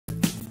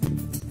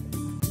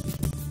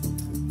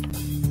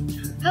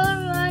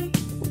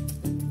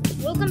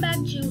welcome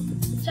back to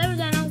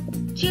CyberDino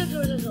Cheers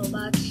vs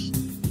Robots.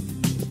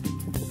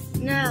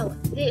 Now,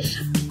 this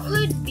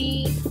could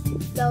be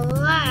the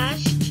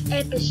last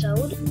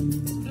episode.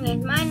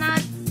 It might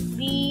not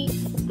be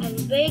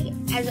as big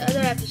as the other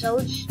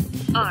episodes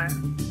are.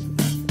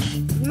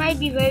 It might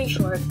be very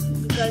short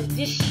because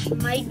this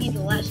might be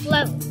the last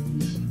level.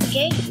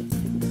 Okay?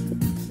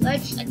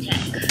 Let's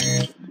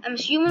attack. I'm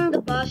assuming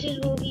the bosses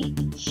will be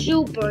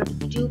super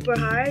duper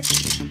hard,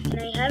 and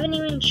I haven't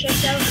even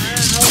checked out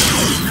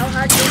how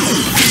hard this is.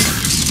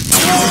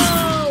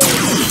 Whoa!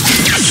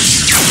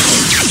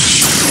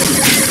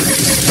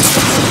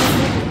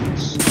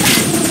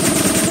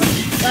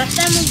 Last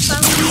time we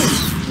found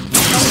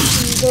some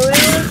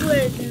gorillas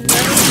with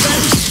nerve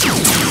guns,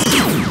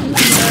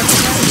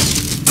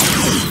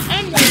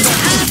 and they were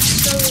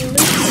absolutely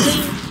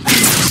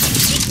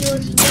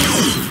ridiculously.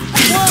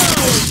 Whoa!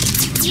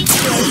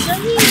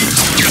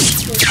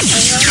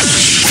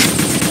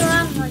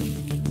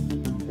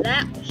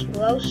 That was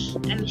close.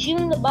 I'm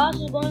assuming the boss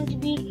is going to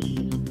be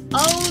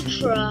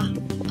ultra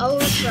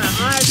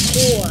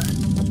hardcore.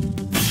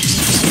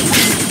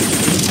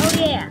 Oh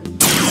yeah. And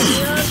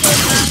we also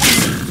found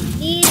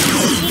these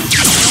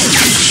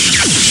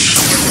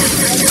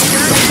I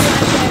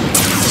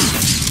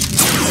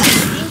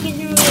isn't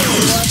really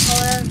war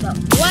color, but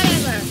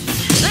whatever.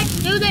 Let's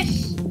do this.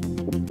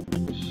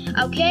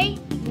 Okay?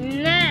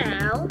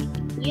 Now,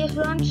 yes,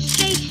 we're on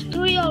stage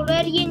 3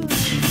 already in 1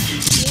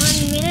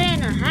 minute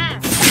and a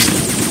half.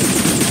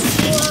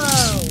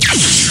 Whoa!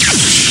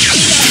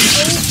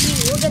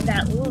 Look at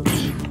that loot.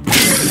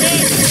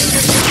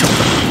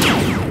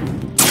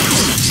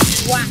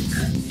 Whack.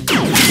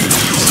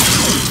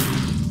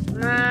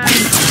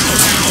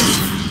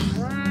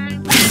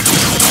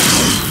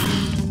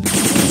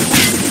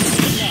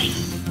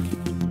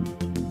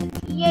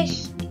 Yes,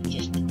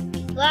 just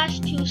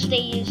last 2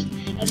 stages.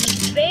 I'm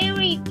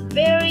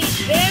very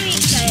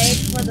excited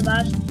for the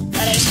boss,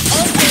 but I'm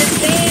also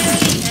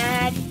very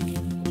sad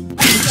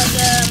because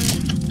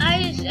I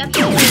just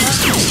absolutely love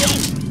this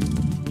game.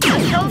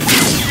 Let's hope the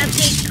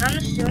update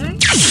comes soon.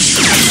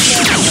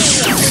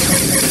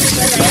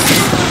 Because I love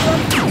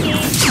this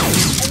game.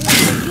 I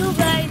know you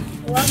guys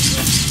love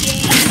this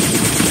game.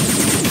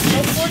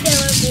 Before there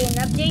will be an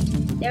update,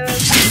 there will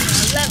be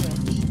levels.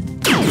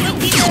 Could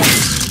be the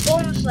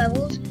bonus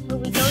levels, but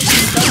we don't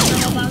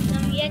know about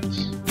them yet.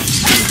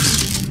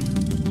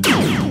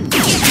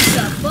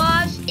 The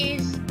boss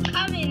is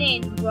coming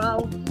in,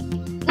 bro.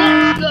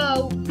 Let's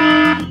go.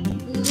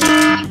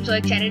 I'm so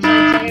excited. What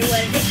is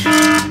it?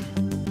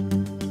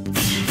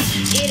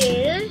 It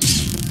is.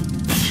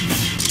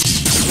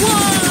 Whoa!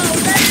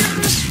 That's the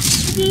most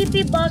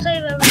creepy boss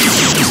I've ever seen.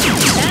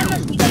 That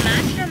must be the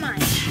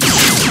mastermind.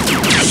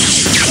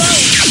 Whoa!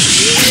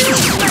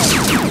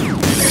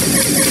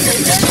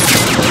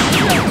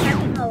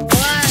 Attacking a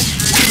lot of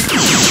time.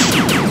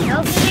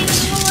 Health is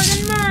even lower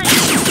than mine.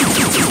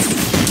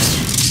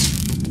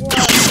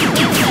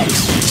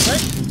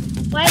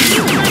 Why do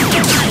you not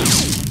get mine?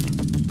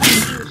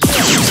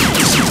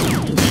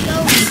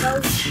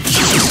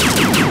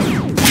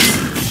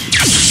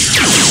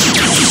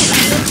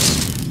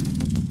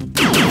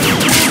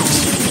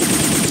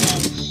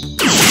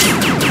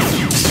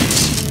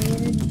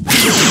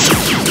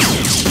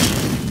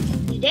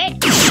 He's dead?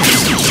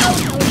 Oh,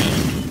 no.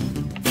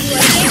 You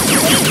are getting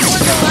wait for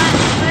the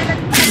last part of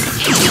the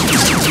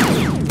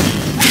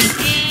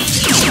and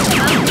it's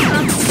about to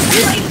come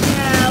right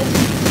now.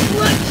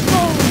 Let's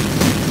go!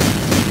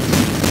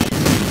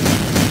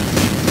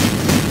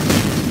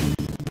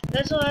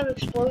 There's a lot of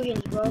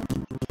explosions, bro.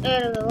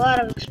 There's a lot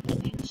of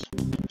explosions.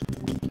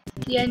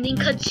 The ending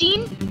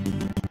cutscene?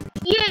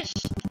 Yes!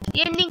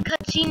 The ending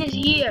cutscene is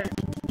here.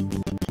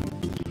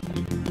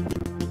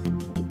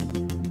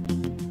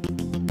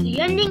 The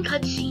ending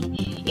cutscene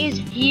is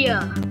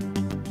here.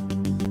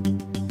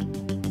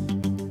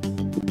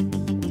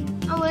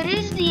 Oh, it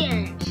is the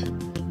end.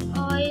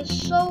 Oh, I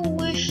so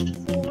wished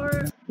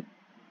for...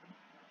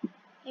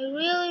 I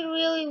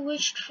really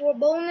wished for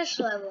bonus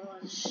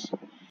levels.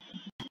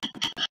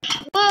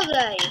 Well,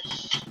 guys,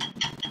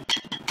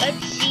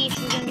 let's see if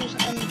we can do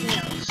something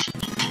else.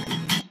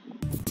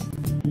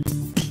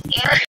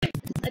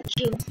 Let's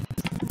do.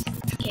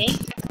 Okay.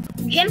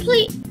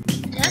 Gently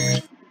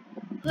attack.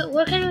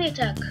 Where can we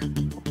attack?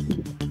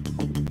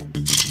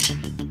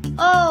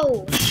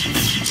 Oh.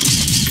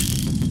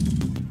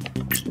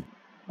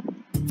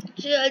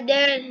 So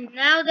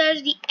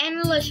there's the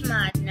endless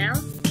mod now.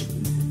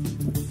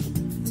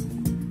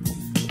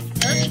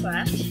 Let's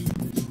craft.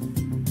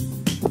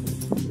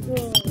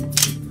 Whoa.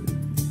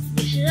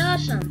 This is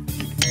awesome.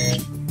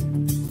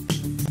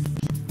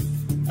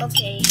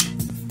 Okay,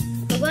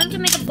 we're going to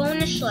make a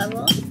bonus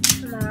level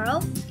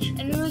tomorrow,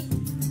 and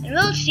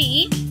we'll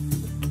see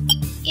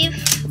if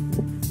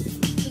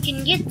we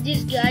can get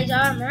this guy's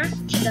armor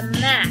to the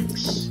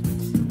max.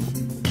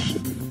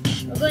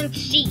 We're going to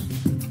see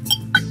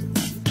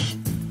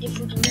if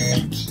we can do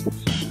that.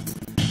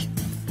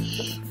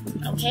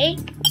 Okay.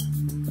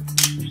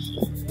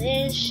 So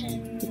this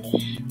and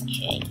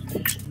okay.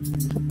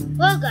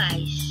 Well,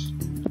 guys,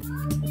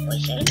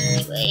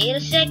 Wait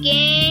a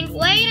second.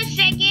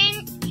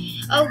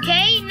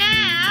 Okay,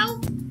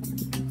 now,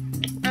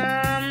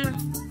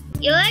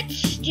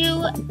 let's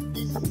do,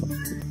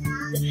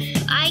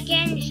 I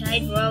can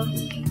decide, bro.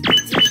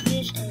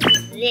 This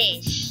and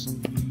this.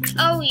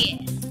 Oh yeah.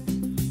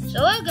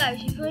 So well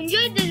guys, if you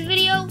enjoyed this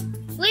video,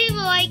 leave a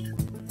like,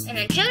 and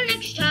until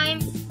next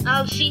time,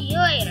 I'll see you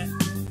later.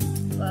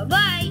 Bye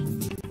bye.